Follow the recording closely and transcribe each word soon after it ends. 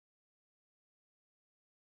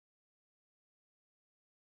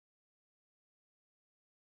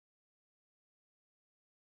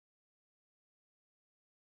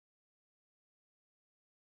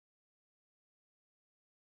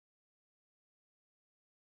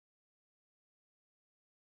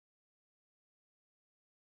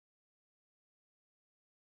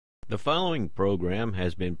The following program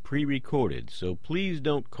has been pre-recorded, so please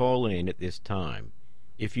don't call in at this time.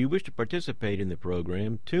 If you wish to participate in the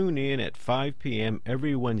program, tune in at 5 p.m.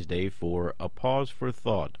 every Wednesday for A Pause for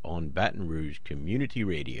Thought on Baton Rouge Community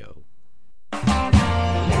Radio.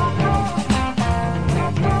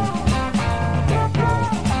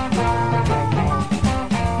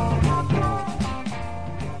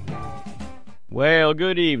 Well,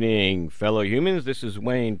 good evening, fellow humans. This is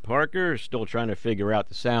Wayne Parker, still trying to figure out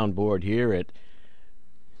the soundboard here at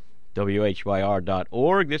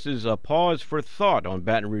WHYR.org. This is A Pause for Thought on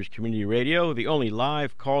Baton Rouge Community Radio, the only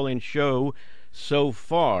live call-in show so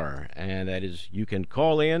far. And that is, you can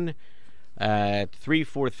call in at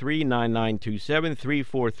 343-9927,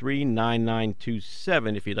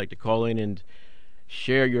 343-9927 if you'd like to call in and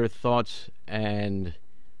share your thoughts and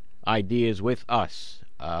ideas with us.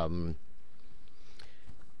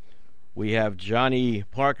 We have Johnny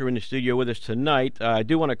Parker in the studio with us tonight. I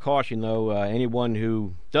do want to caution, though, anyone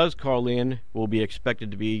who does call in will be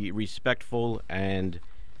expected to be respectful and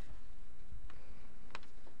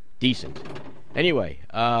decent. Anyway,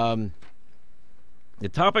 the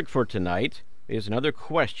topic for tonight is another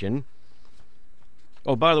question.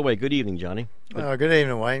 Oh, by the way, good evening, Johnny. Good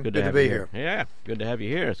evening, Wayne. Good to be here. Yeah, good to have you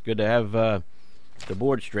here. It's good to have the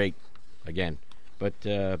board straight again. But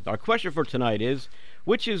our question for tonight is,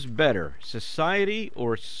 which is better, society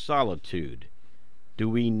or solitude? Do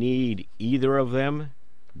we need either of them?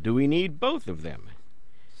 Do we need both of them?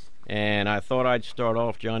 And I thought I'd start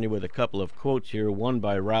off, Johnny, with a couple of quotes here, one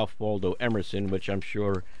by Ralph Waldo Emerson, which I'm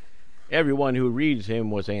sure everyone who reads him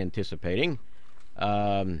was anticipating.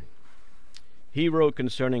 He wrote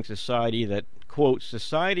concerning society that, quote,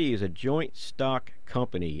 "Society is a joint stock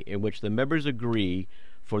company in which the members agree,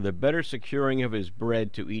 for the better securing of his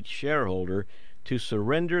bread to each shareholder, to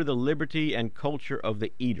surrender the liberty and culture of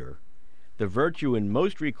the eater. The virtue in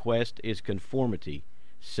most request is conformity.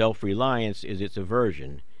 Self-reliance is its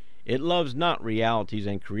aversion. It loves not realities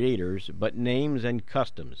and creators, but names and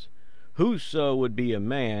customs. Whoso would be a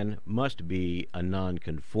man must be a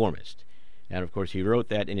nonconformist." And of course he wrote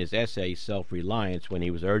that in his essay Self-Reliance, when he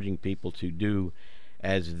was urging people to do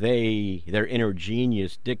as their inner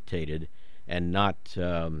genius dictated, and not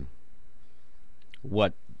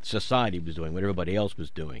what society was doing, what everybody else was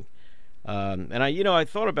doing. And I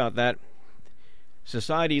thought about that.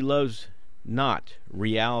 Society loves not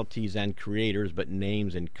realities and creators, but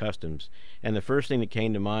names and customs. And the first thing that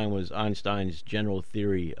came to mind was Einstein's general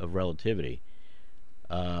theory of relativity.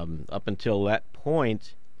 Up until that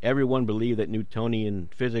point, everyone believed that Newtonian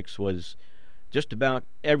physics was just about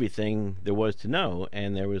everything there was to know,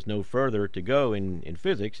 and there was no further to go in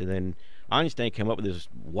physics. And then Einstein came up with this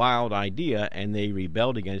wild idea, and they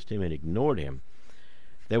rebelled against him and ignored him.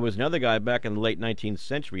 There was another guy back in the late 19th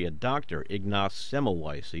century, a doctor, Ignaz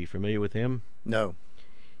Semmelweis. Are you familiar with him? No.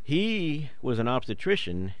 He was an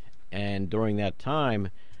obstetrician, and during that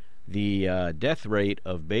time, the death rate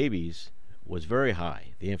of babies was very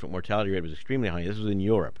high. The infant mortality rate was extremely high. This was in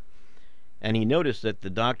Europe. And he noticed that the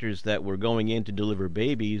doctors that were going in to deliver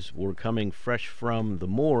babies were coming fresh from the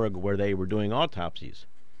morgue where they were doing autopsies.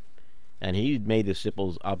 And he made the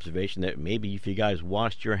simple observation that maybe if you guys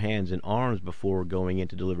washed your hands and arms before going in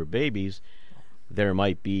to deliver babies, there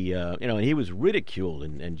might be, and he was ridiculed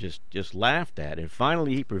and just laughed at. And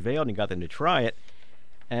finally he prevailed and got them to try it.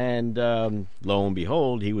 And lo and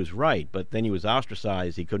behold, he was right. But then he was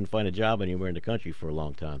ostracized. He couldn't find a job anywhere in the country for a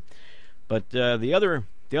long time. But the other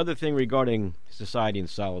thing regarding society and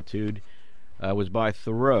solitude was by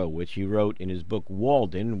Thoreau, which he wrote in his book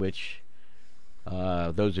Walden, which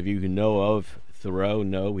those of you who know of Thoreau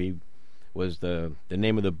know he was the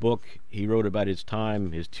name of the book. He wrote about his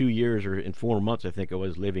time, his 2 years or in 4 months, I think it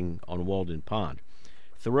was, living on Walden Pond.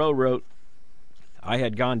 Thoreau wrote, "I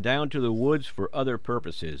had gone down to the woods for other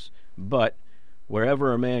purposes, but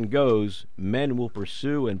wherever a man goes, men will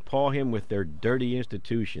pursue and paw him with their dirty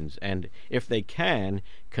institutions, and, if they can,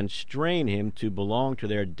 constrain him to belong to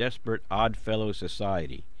their desperate odd-fellow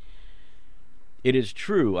society. It is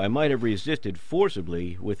true, I might have resisted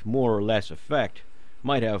forcibly with more or less effect,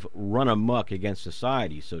 might have run amuck against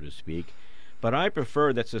society, so to speak, but I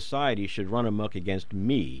prefer that society should run amuck against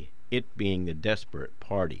me, it being the desperate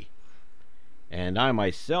party. And I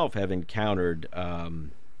myself have encountered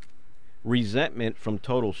resentment from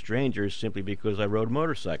total strangers simply because I rode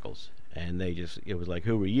motorcycles, and it was like,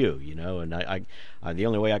 who are you, and I the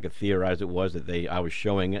only way I could theorize it was that I was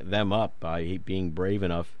showing them up by being brave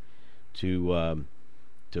enough to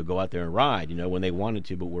go out there and ride, when they wanted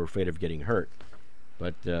to, but were afraid of getting hurt.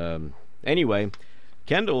 But anyway,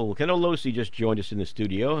 Kendall Losey just joined us in the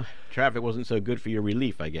studio. Traffic wasn't so good for your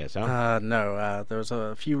relief, I guess, huh? No, there was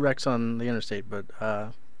a few wrecks on the interstate, but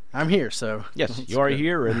I'm here, so... Yes, you are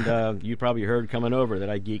here, and you probably heard coming over that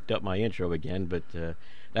I geeked up my intro again, but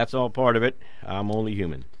that's all part of it. I'm only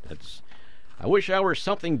human. I wish I were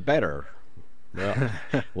something better.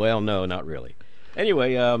 Well, no, not really.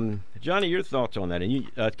 Anyway, Johnny, your thoughts on that? And you,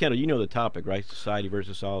 Kendall, you know the topic, right? Society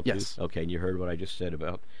versus solitude? Yes. Okay, and you heard what I just said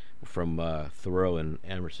from Thoreau and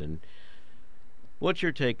Emerson. What's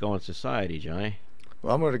your take on society, Johnny?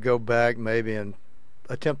 Well, I'm going to go back maybe and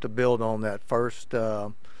attempt to build on that first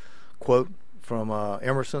quote from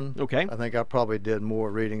Emerson. Okay. I think I probably did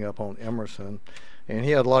more reading up on Emerson, and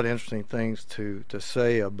he had a lot of interesting things to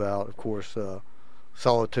say about, of course,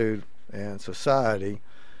 solitude and society.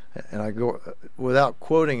 And I go, without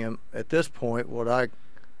quoting him at this point, what I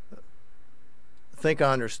think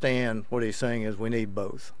I understand what he's saying is we need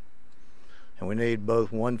both. And we need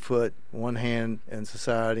both one foot, one hand in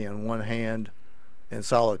society and one hand in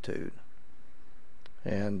solitude.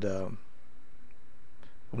 And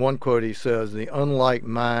one quote he says, "The unlike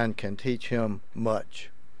mind can teach him much."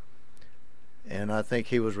 And I think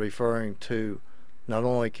he was referring to not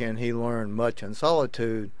only can he learn much in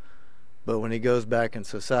solitude, but when he goes back in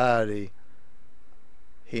society,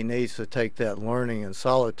 he needs to take that learning in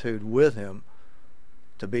solitude with him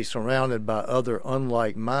to be surrounded by other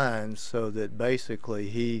unlike minds, so that basically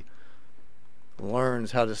he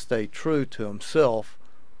learns how to stay true to himself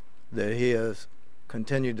that he has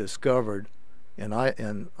continued discovered in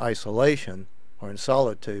isolation or in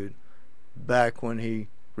solitude back when he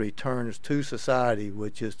returns to society,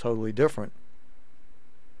 which is totally different.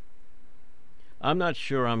 I'm not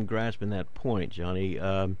sure I'm grasping that point, Johnny.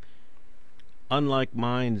 Unlike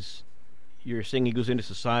minds, you're saying he goes into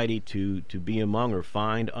society to be among or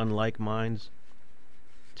find unlike minds,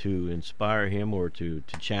 to inspire him or to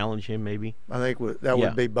challenge him, maybe? I think that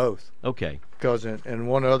would be both. Okay. Because in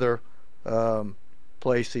one other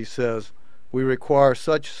place he says, "We require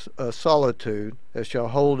such solitude as shall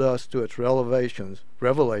hold us to its revelations,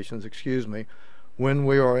 when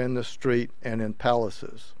we are in the street and in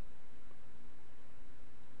palaces."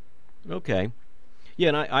 Okay. Yeah,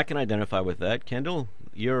 and I can identify with that. Kendall,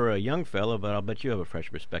 you're a young fellow, but I'll bet you have a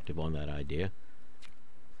fresh perspective on that idea.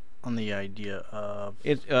 On the idea of...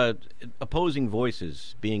 It's opposing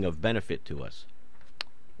voices being of benefit to us.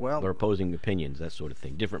 Well... Or opposing opinions, that sort of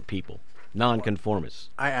thing. Different people. Nonconformists.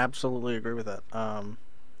 I absolutely agree with that.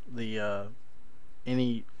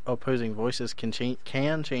 Any opposing voices can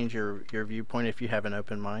change your viewpoint if you have an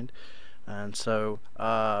open mind. And so...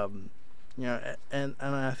 and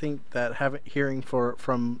I think that hearing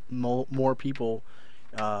from more people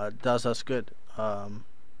does us good,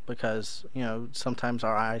 because sometimes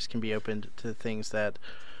our eyes can be opened to things that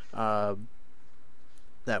that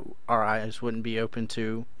our eyes wouldn't be open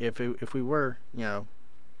to if we were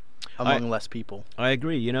among less people. I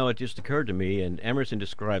agree. It just occurred to me, and Emerson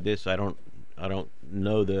described this. I don't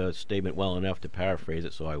know the statement well enough to paraphrase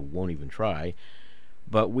it, so I won't even try.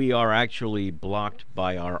 But we are actually blocked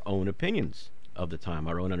by our own opinions of the time,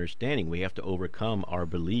 our own understanding. We have to overcome our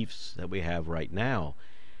beliefs that we have right now.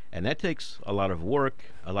 And that takes a lot of work,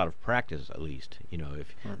 a lot of practice at least.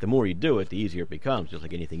 The more you do it, the easier it becomes, just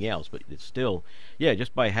like anything else. But it's still,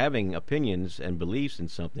 just by having opinions and beliefs in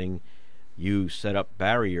something, you set up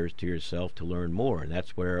barriers to yourself to learn more. And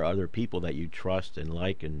that's where other people that you trust and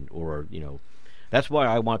like that's why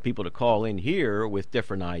I want people to call in here with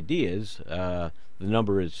different ideas. The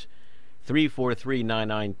number is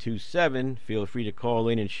 343-9927. Feel free to call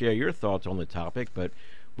in and share your thoughts on the topic, but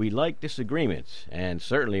we like disagreements, and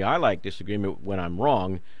certainly I like disagreement when I'm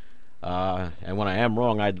wrong, and when I am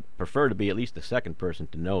wrong, I'd prefer to be at least the second person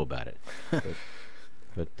to know about it.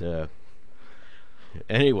 But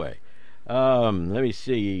anyway, let me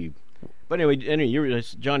see. But anyway,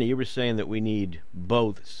 Johnny, you were saying that we need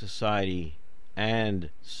both society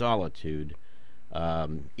and solitude,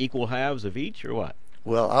 equal halves of each, or what?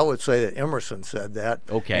 Well, I would say that Emerson said that.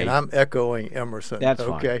 Okay. And I'm echoing Emerson. That's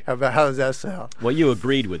okay. fine. How does that sound? Well, you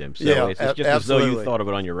agreed with him, so it's just absolutely. as though you thought of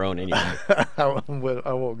it on your own anyway. I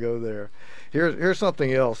won't go there. Here's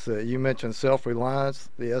something else. You mentioned self-reliance,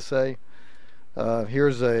 the essay.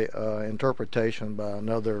 Here's a interpretation by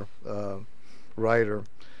another writer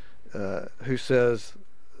who says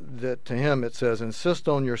that to him it says, "Insist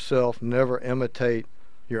on yourself, never imitate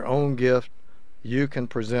your own gift. You can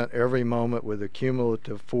present every moment with the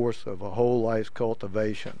cumulative force of a whole life's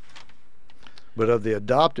cultivation. But of the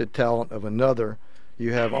adopted talent of another,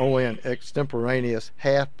 you have only an extemporaneous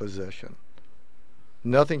half possession.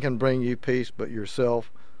 Nothing can bring you peace but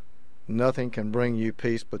yourself. nothing can bring you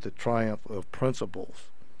peace but the triumph of principles.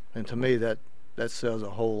 And to me, that says a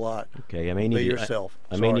whole lot. Okay, I may need Be you, yourself.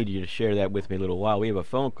 I may need you to share that with me a little while. We have a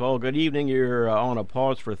phone call. Good evening. You're on a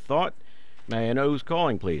pause for thought. May I know who's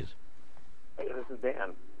calling, please? Hey, this is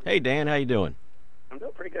Dan. Hey, Dan. How you doing? I'm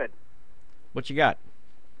doing pretty good. What you got?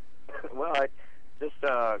 Well, just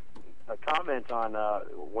a comment on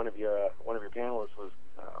one of your panelists was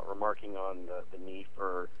remarking on the need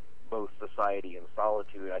for both society and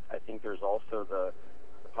solitude. I think there's also the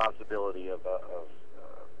possibility of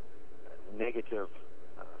negative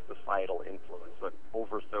societal influence, but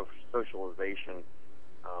over socialization.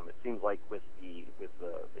 It seems like with the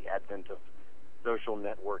advent of social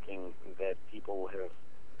networking that people have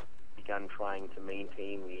begun trying to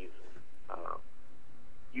maintain these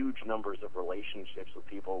huge numbers of relationships with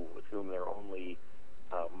people with whom they're only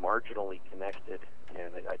marginally connected,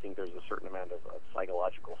 and I think there's a certain amount of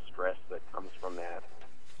psychological stress that comes from that.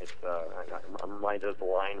 It's I'm reminded of the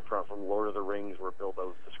line from Lord of the Rings where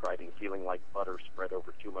Bilbo's describing feeling like butter spread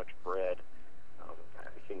over too much bread.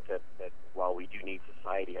 I think that while we do need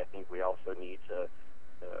society, I think we also need to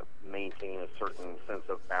maintain a certain sense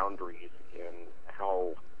of boundaries in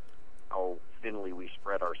how thinly we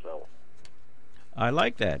spread ourselves. I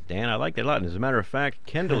like that, Dan. I like that a lot. And as a matter of fact,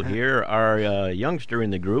 Kendall here, our youngster in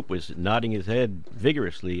the group, was nodding his head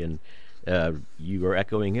vigorously, and you were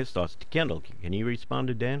echoing his thoughts. Kendall, can you respond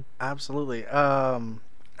to Dan? Absolutely.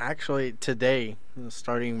 Actually, today,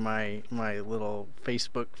 starting my little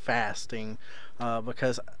Facebook fasting,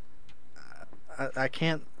 because I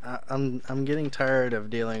can't. I'm getting tired of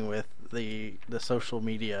dealing with the social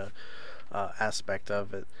media aspect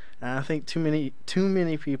of it, and I think too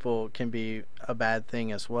many people can be a bad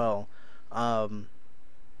thing as well.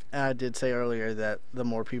 I did say earlier that the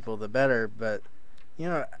more people, the better, but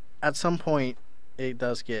at some point, it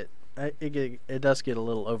does get a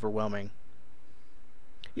little overwhelming.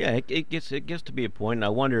 Yeah, it gets to be a point, and I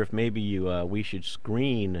wonder if maybe we should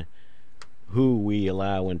screen who we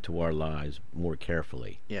allow into our lives more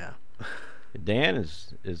carefully. Yeah. Dan,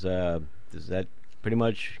 does that pretty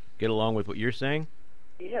much get along with what you're saying?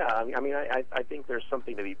 Yeah, I think there's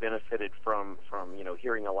something to be benefited from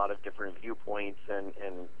hearing a lot of different viewpoints and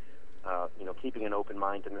keeping an open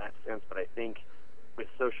mind in that sense. But I think with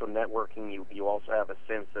social networking, you also have a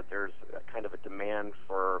sense that there's kind of a demand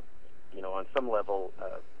for, on some level,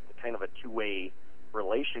 kind of a two-way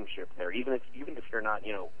relationship there. Even if you're not,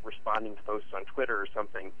 responding to posts on Twitter or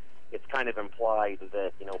something, it's kind of implied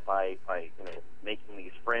that, by making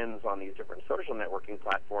these friends on these different social networking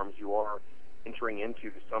platforms, you are entering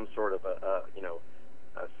into some sort of a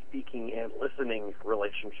speaking and listening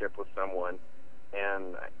relationship with someone.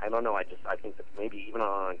 And I don't know. I think that maybe even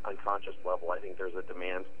on an unconscious level, I think there's a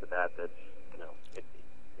demand to that it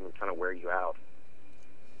can kind of wear you out.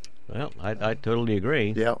 Well, I totally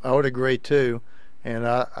agree. Yeah, I would agree too, and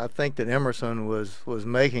I think that Emerson was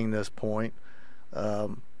making this point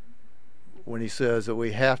when he says that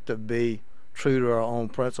we have to be true to our own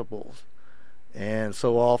principles, and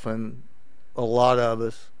so often a lot of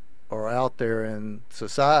us are out there in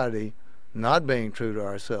society not being true to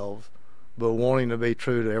ourselves, but wanting to be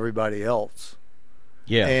true to everybody else.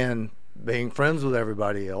 Yeah. And being friends with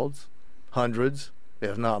everybody else, hundreds,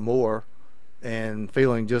 if not more, and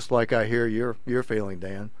feeling just like I hear you're feeling,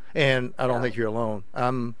 Dan. And I don't think you're alone.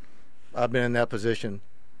 I've been in that position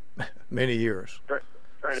many years.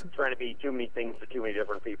 Trying to be too many things to too many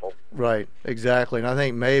different people. Right, exactly. And I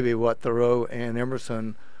think maybe what Thoreau and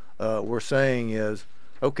Emerson were saying is,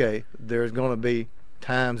 okay, there's going to be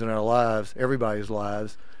times in our lives, everybody's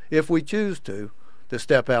lives, if we choose to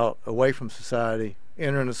step out away from society,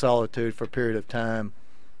 enter into solitude for a period of time,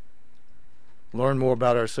 learn more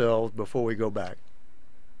about ourselves before we go back,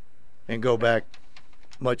 and go back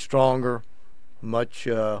much stronger, much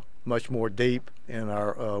more deep in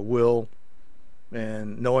our will,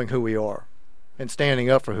 and knowing who we are, and standing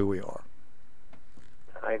up for who we are.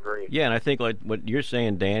 I agree. Yeah, and I think like what you're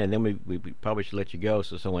saying, Dan, and then we probably should let you go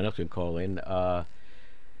so someone else can call in.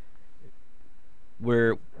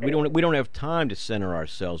 Where we don't have time to center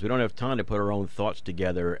ourselves. We don't have time to put our own thoughts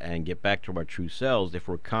together and get back to our true selves if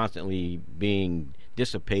we're constantly being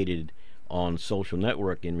dissipated on social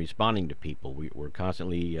network and responding to people. We're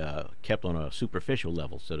constantly kept on a superficial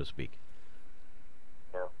level, so to speak.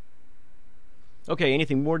 Yeah. Okay,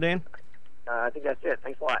 anything more, Dan? I think that's it.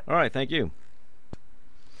 Thanks a lot. All right, thank you.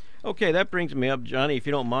 Okay, that brings me up, Johnny. If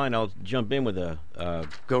you don't mind, I'll jump in with a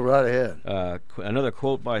go right ahead. Another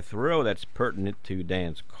quote by Thoreau that's pertinent to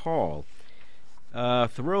Dan's call.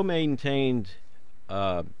 Thoreau maintained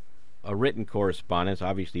a written correspondence.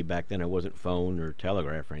 Obviously, back then it wasn't phone or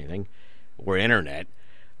telegraph or anything, or internet.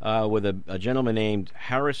 with a gentleman named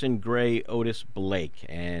Harrison Gray Otis Blake,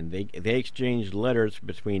 and they exchanged letters from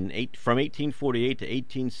 1848 to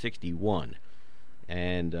 1861,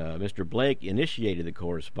 and Mr. Blake initiated the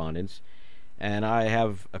correspondence. And I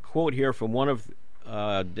have a quote here from one of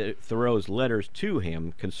Thoreau's letters to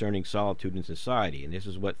him concerning solitude in society, and this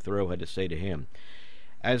is what Thoreau had to say to him.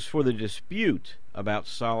 As for the dispute about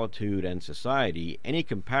solitude and society, any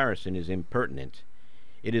comparison is impertinent.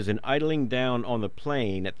 It is an idling down on the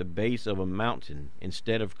plain at the base of a mountain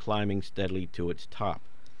instead of climbing steadily to its top.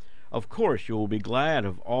 Of course you will be glad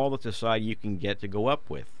of all the society you can get to go up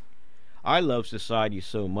with. I love society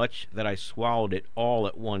so much that I swallowed it all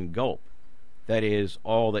at one gulp. That is,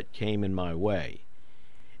 all that came in my way.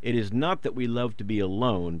 It is not that we love to be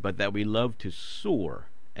alone, but that we love to soar,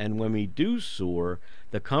 and when we do soar,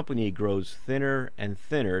 the company grows thinner and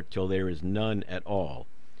thinner till there is none at all.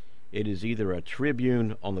 It is either a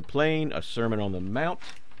tribune on the plain, a sermon on the mount,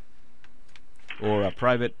 or a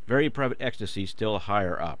very private ecstasy still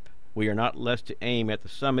higher up. We are not less to aim at the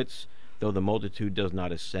summits, though the multitude does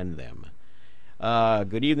not ascend them.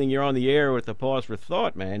 Good evening. You're on the air with the Pause for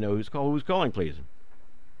Thought, man. Who's calling, please?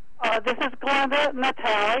 This is Glenda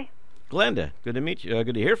Natali. Glenda, good to meet you.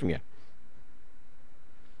 Good to hear from you.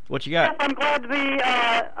 What you got? Yes, I'm glad to be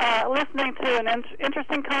listening to an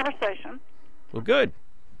interesting conversation. Well, good.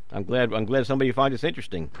 I'm glad somebody finds this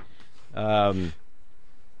interesting. I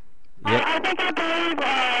think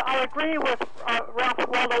I agree with Ralph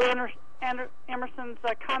Waldo Emerson's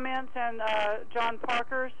comments and John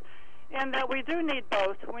Parker's, in that we do need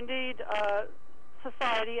both. We need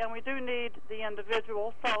society, and we do need the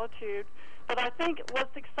individual, solitude. But I think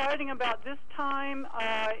what's exciting about this time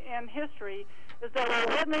in history is that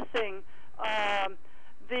we're witnessing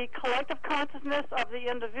the collective consciousness of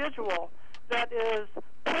the individual that is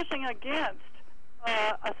pushing against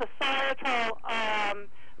a societal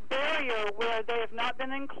barrier where they have not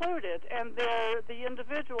been included, and the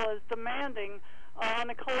individual is demanding on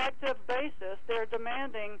a collective basis, they're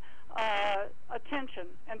demanding attention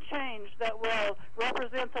and change that will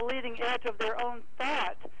represent the leading edge of their own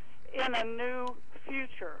thought in a new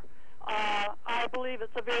future. I believe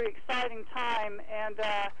it's a very exciting time, and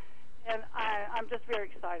I'm just very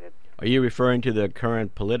excited. Are you referring to the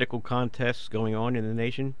current political contests going on in the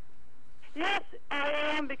nation? Yes, I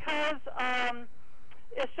am, because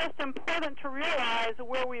it's just important to realize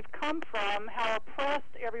where we've come from, how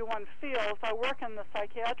oppressed everyone feels. I work in the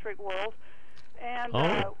psychiatric world, and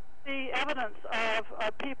see evidence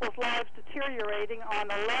of people's lives deteriorating on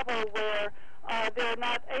a level where they're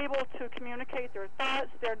not able to communicate their thoughts,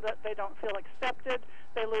 they don't feel accepted,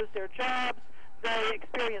 they lose their jobs, they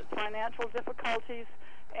experience financial difficulties,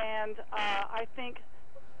 and I think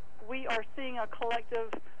we are seeing a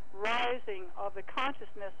collective rising of the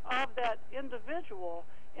consciousness of that individual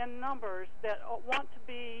in numbers that want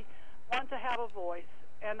to have a voice.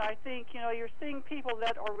 And I think, you're seeing people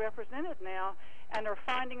that are represented now and are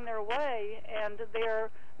finding their way, and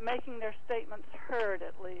they're making their statements heard,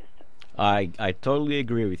 at least. I totally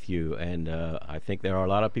agree with you, and I think there are a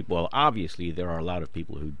lot of people, well, obviously there are a lot of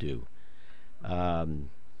people who do.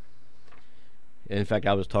 In fact,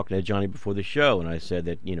 I was talking to Johnny before the show, and I said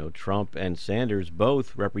that, Trump and Sanders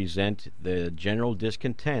both represent the general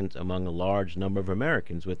discontent among a large number of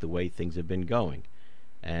Americans with the way things have been going.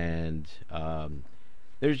 And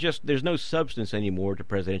there's no substance anymore to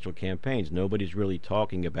presidential campaigns. Nobody's really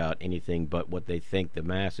talking about anything but what they think the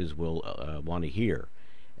masses will want to hear.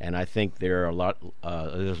 And I think there's a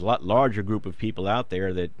lot larger group of people out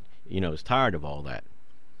there that, is tired of all that.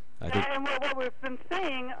 And what we've been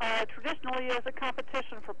seeing traditionally is a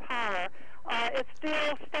competition for power. It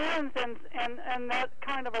still stands in that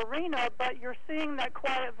kind of arena, but you're seeing that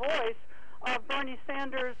quiet voice of Bernie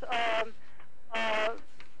Sanders,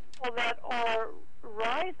 people that are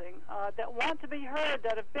rising, that want to be heard,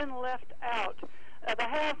 that have been left out. The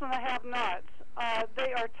haves and the have-nots,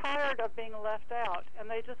 they are tired of being left out, and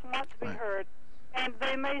they just want to be heard. And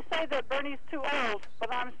they may say that Bernie's too old,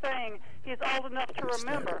 but I'm saying he's old enough to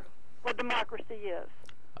remember what democracy is.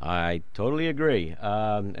 I totally agree.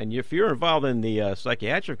 And if you're involved in the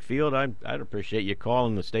psychiatric field, I'd appreciate you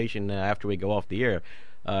calling the station after we go off the air.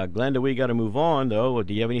 Glenda, we got to move on, though.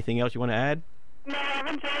 Do you have anything else you want to add? No, I've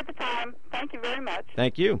enjoyed the time. Thank you very much.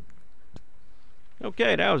 Thank you.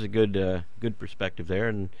 Okay, that was a good perspective there.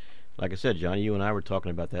 And like I said, Johnny, you and I were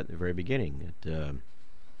talking about that at the very beginning. That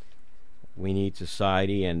we need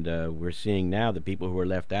society, and we're seeing now the people who are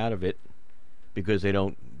left out of it because they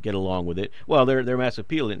don't get along with it. Well, they're mass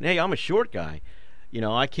appeal. And hey, I'm a short guy.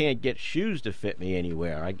 I can't get shoes to fit me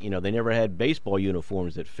anywhere. They never had baseball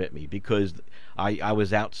uniforms that fit me because I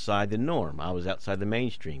was outside the norm. I was outside the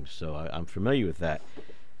mainstream. So I'm familiar with that.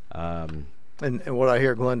 And what I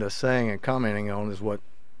hear Glenda saying and commenting on is what,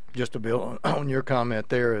 just to build on your comment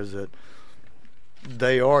there, is that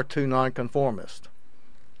they are two nonconformists.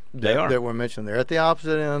 They are. That were mentioned there. At the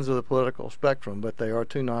opposite ends of the political spectrum, but they are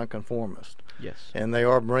two nonconformists. Yes. And they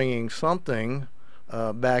are bringing something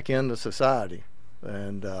back into society.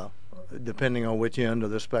 And depending on which end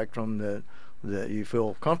of the spectrum that you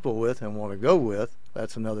feel comfortable with and want to go with,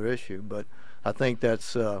 that's another issue. But I think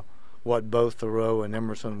that's what both Thoreau and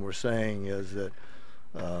Emerson were saying, is that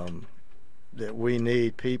that we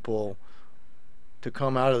need people to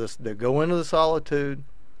come out of this, that go into the solitude,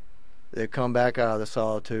 that come back out of the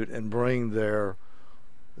solitude and bring their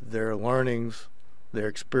learnings, their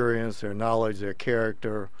experience, their knowledge, their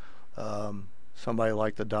character. Somebody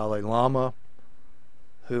like the Dalai Lama,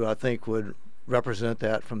 who I think would represent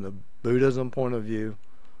that from the Buddhism point of view,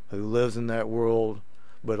 who lives in that world,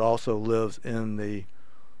 but also lives in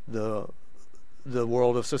the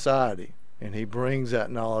world of society. And he brings that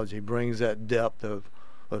knowledge, he brings that depth of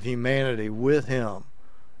humanity with him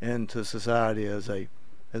into society as a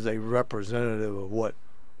representative of what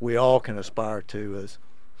we all can aspire to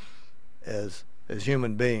as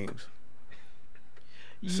human beings.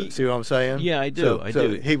 See what I'm saying? Yeah, I do.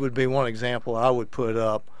 So he would be one example I would put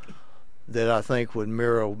up that I think would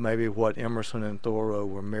mirror maybe what Emerson and Thoreau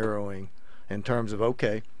were mirroring, in terms of,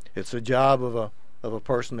 okay, it's the job of a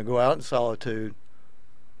person to go out in solitude,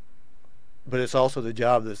 but it's also the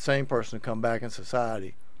job of the same person to come back in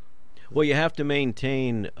society. Well, you have to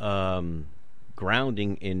maintain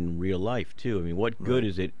grounding in real life too. I mean, what good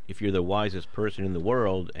is it if you're the wisest person in the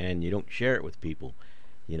world and you don't share it with people?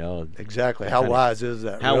 Exactly. How wise is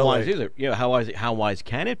that? How really? wise is it? Yeah. How wise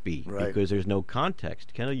can it be? Right. Because there's no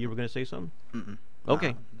context. Kendall, you were going to say something? Mm-mm.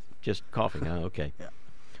 Okay. Just coughing. Huh? Okay. Yeah.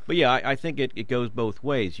 But yeah, I think it goes both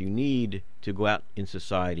ways. You need to go out in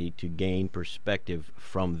society to gain perspective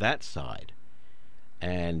from that side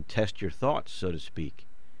and test your thoughts, so to speak.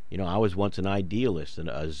 I was once an idealist and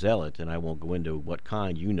a zealot, and I won't go into what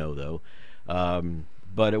kind, though.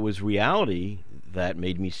 But it was reality that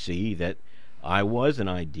made me see that I was an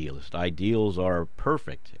idealist. Ideals are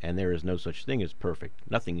perfect, and there is no such thing as perfect.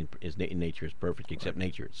 Nothing in nature is perfect except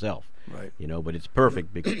nature itself. Right. But it's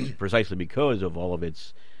perfect precisely because of all of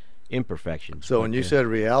its imperfections. So when you said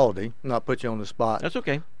reality, not put you on the spot. That's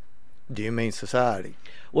okay. Do you mean society?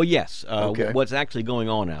 Well, yes. Okay. What's actually going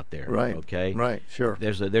on out there? Right. Okay. Right. Sure.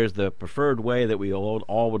 There's the preferred way that we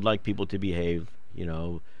all would like people to behave.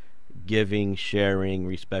 Giving, sharing,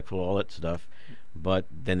 respectful, all that stuff. But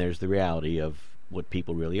then there's the reality of what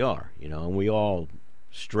people really are. And we all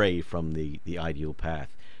stray from the ideal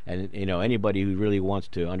path. And anybody who really wants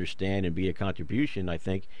to understand and be a contribution, I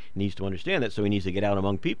think, needs to understand that. So he needs to get out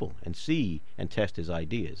among people and see and test his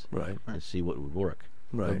ideas, Right. and see what would work.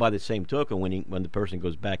 Right. But by the same token, when the person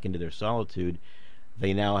goes back into their solitude,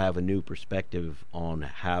 they now have a new perspective on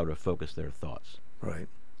how to focus their thoughts. Right.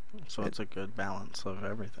 So it's a good balance of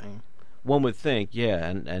everything. One would think, yeah,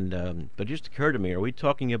 and but it just occurred to me: are we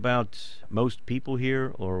talking about most people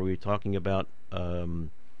here, or are we talking about a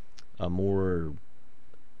more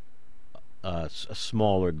a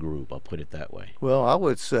smaller group? I'll put it that way. Well, I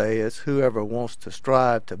would say it's whoever wants to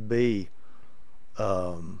strive to be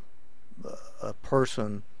a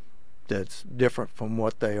person that's different from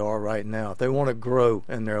what they are right now. If they want to grow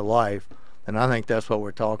in their life, and I think that's what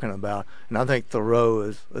we're talking about. And I think Thoreau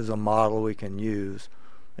is a model we can use,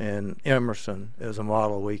 and Emerson is a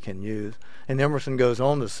model we can use. And Emerson goes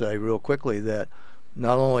on to say real quickly that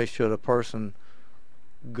not only should a person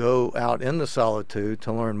go out in the solitude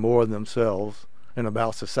to learn more of themselves and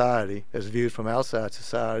about society as viewed from outside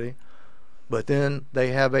society, but then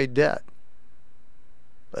they have a debt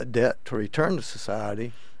to return to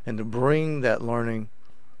society and to bring that learning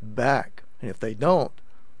back. And if they don't,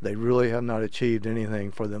 they really have not achieved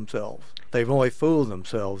anything for themselves. They've only fooled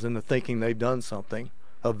themselves into thinking they've done something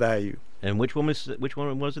of value. And which one was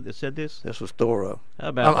it that said this? This was Thoreau. How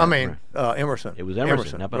about Emerson. It was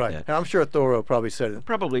Emerson. How about right. that? And I'm sure Thoreau probably said it.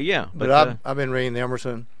 Probably, yeah. But I've been reading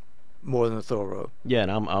Emerson more than Thoreau. Yeah,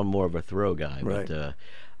 and I'm more of a Thoreau guy. Right.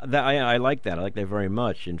 But I like that. I like that very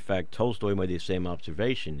much. In fact, Tolstoy made the same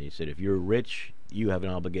observation. He said, if you're rich, you have an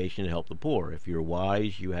obligation to help the poor. If you're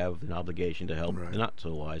wise, you have an obligation to help the not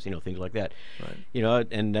so wise. Things like that. Right.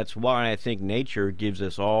 And that's why I think nature gives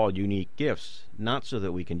us all unique gifts, not so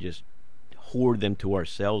that we can just hoard them to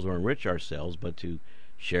ourselves or enrich ourselves, but to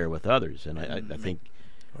share with others. And I think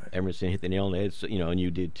Emerson hit the nail on the head, and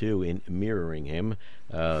you did too in mirroring him.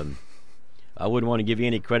 I wouldn't want to give you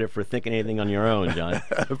any credit for thinking anything on your own, John.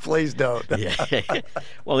 Please don't. Yeah.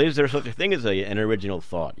 Well, is there such a thing as an original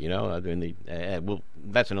thought? You know, I mean, well,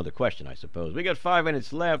 that's another question, I suppose. We got 5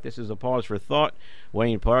 minutes left. This is a pause for thought.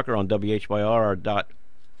 Wayne Parker on WHYR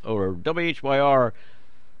 96.9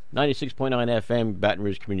 FM Baton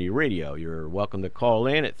Rouge Community Radio. You're welcome to call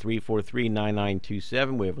in at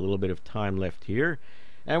 343-9927. We have a little bit of time left here,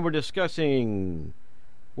 and we're discussing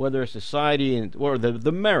whether society or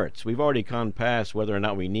the merits. We've already gone past whether or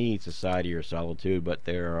not we need society or solitude, but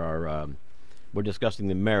there are we're discussing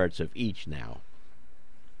the merits of each now.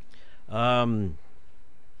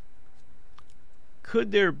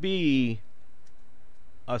 Could there be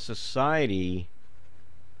a society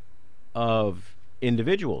of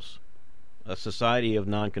individuals, a society of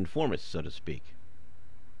nonconformists, so to speak?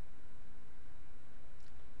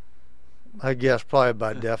 I guess probably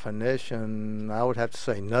by definition, I would have to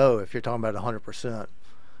say no. If you're talking about 100%,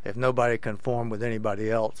 if nobody conformed with anybody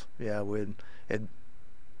else, yeah, it'd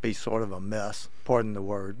be sort of a mess. Pardon the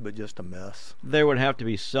word, but just a mess. There would have to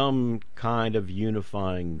be some kind of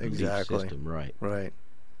unifying belief system, right? Right.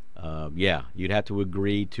 Yeah, you'd have to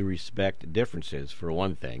agree to respect differences, for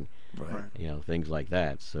one thing. Right. You know, things like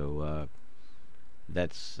that. So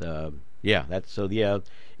that's yeah. That's so yeah.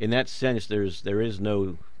 In that sense, there is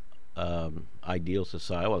no ideal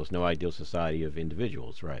society. Well, there's no ideal society of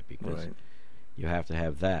individuals, right? Because you have to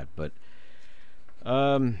have that. But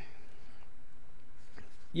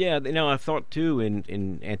yeah, you know, I thought too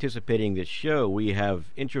in anticipating this show, we have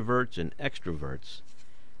introverts and extroverts,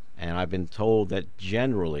 and I've been told that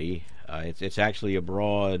generally it's actually a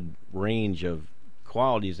broad range of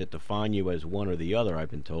qualities that define you as one or the other, I've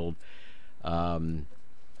been told.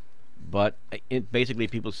 But basically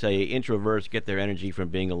people say introverts get their energy from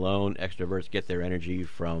being alone, extroverts get their energy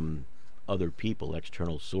from other people,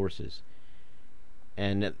 external sources.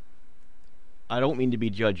 And I don't mean to be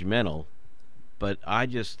judgmental, but I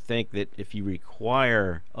just think that if you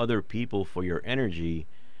require other people for your energy,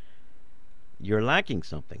 you're lacking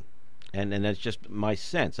something. And that's just my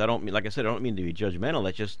sense. I don't mean, like I said, I don't mean to be judgmental.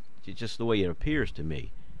 It's just the way it appears to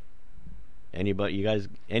me. Anybody? You guys?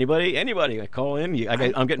 Anybody? Call in.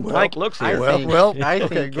 I'm getting blank looks here. I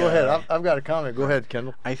think, okay, go ahead. I've got a comment. Go ahead,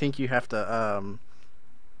 Kendall. I think you have to.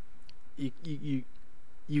 You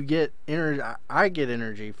get energy. I get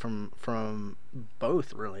energy from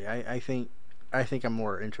both. Really, I think I'm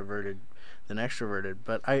more introverted than extroverted.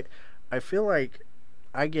 But I feel like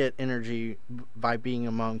I get energy by being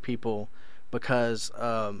among people because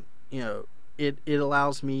you know. It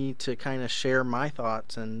allows me to kind of share my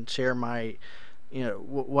thoughts and share my, you know,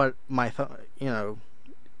 what my thought, you know,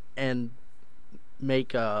 and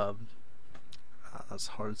make it's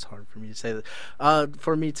hard for me to say that.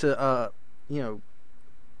 For me to you know,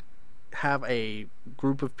 have a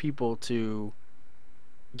group of people to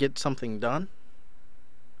get something done,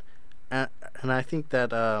 and I think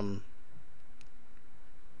that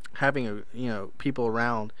having people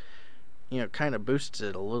around, you know, kind of boosts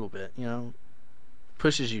it a little bit, you know.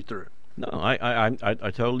 Pushes you through. No, I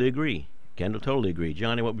totally agree. Kendall, totally agree.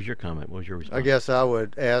 Johnny, what was your comment? What was your response? I guess I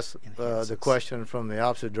would ask the question from the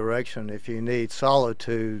opposite direction. If you need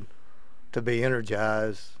solitude to be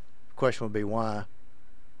energized, the question would be why.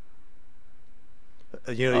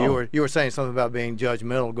 You know, you were saying something about being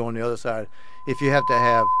judgmental, going the other side. If you have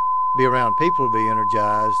to be around people to be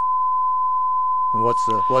energized, what's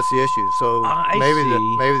the issue? So maybe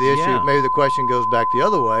the issue, maybe the question goes back the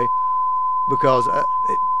other way. Because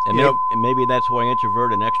maybe that's why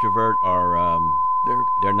introvert and extrovert are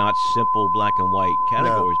they're not simple black and white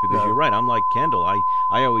categories. Because you're right, I'm like Kendall.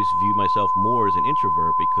 I always view myself more as an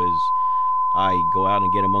introvert because I go out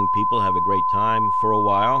and get among people, have a great time for a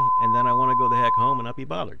while, and then I want to go the heck home and not be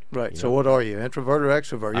bothered. Right. So what are you, introvert or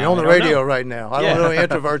extrovert? You're on the radio right now. I don't know any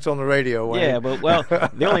introverts on the radio. Wayne. Yeah, but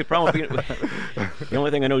the only problem, the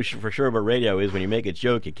only thing I know for sure about radio is when you make a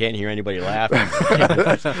joke, you can't hear anybody laughing.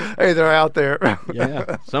 Hey, they're out there.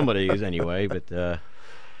 Yeah, somebody is anyway. But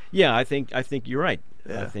yeah, I think you're right.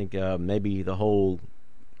 Yeah. I think maybe the whole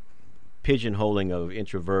pigeonholing of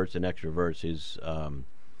introverts and extroverts is.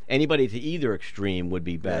 Anybody to either extreme would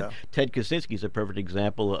be bad. Yeah. Ted Kaczynski is a perfect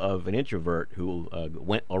example of an introvert who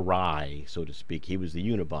went awry, so to speak. He was the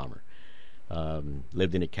Unabomber.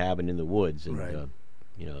 Lived in a cabin in the woods, and right.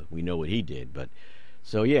 You know, we know what he did. But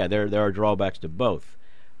so yeah, there are drawbacks to both.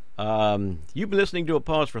 You've been listening to A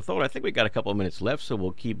Pause for Thought. I think we've got a couple of minutes left, so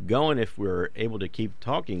we'll keep going if we're able to keep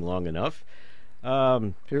talking long enough.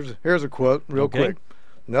 Here's a quote, real quick.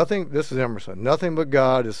 This is Emerson. Nothing but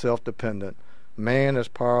God is self-dependent. Man is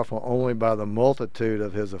powerful only by the multitude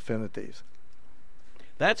of his affinities.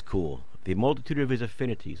 That's cool. The multitude of his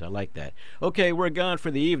affinities. I like that. Okay, we're gone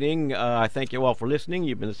for the evening. I thank you all for listening.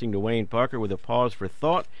 You've been listening to Wayne Parker with a pause for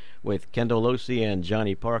thought with Kendall Losey and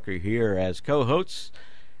Johnny Parker here as co-hosts.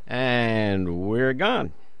 And we're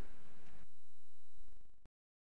gone.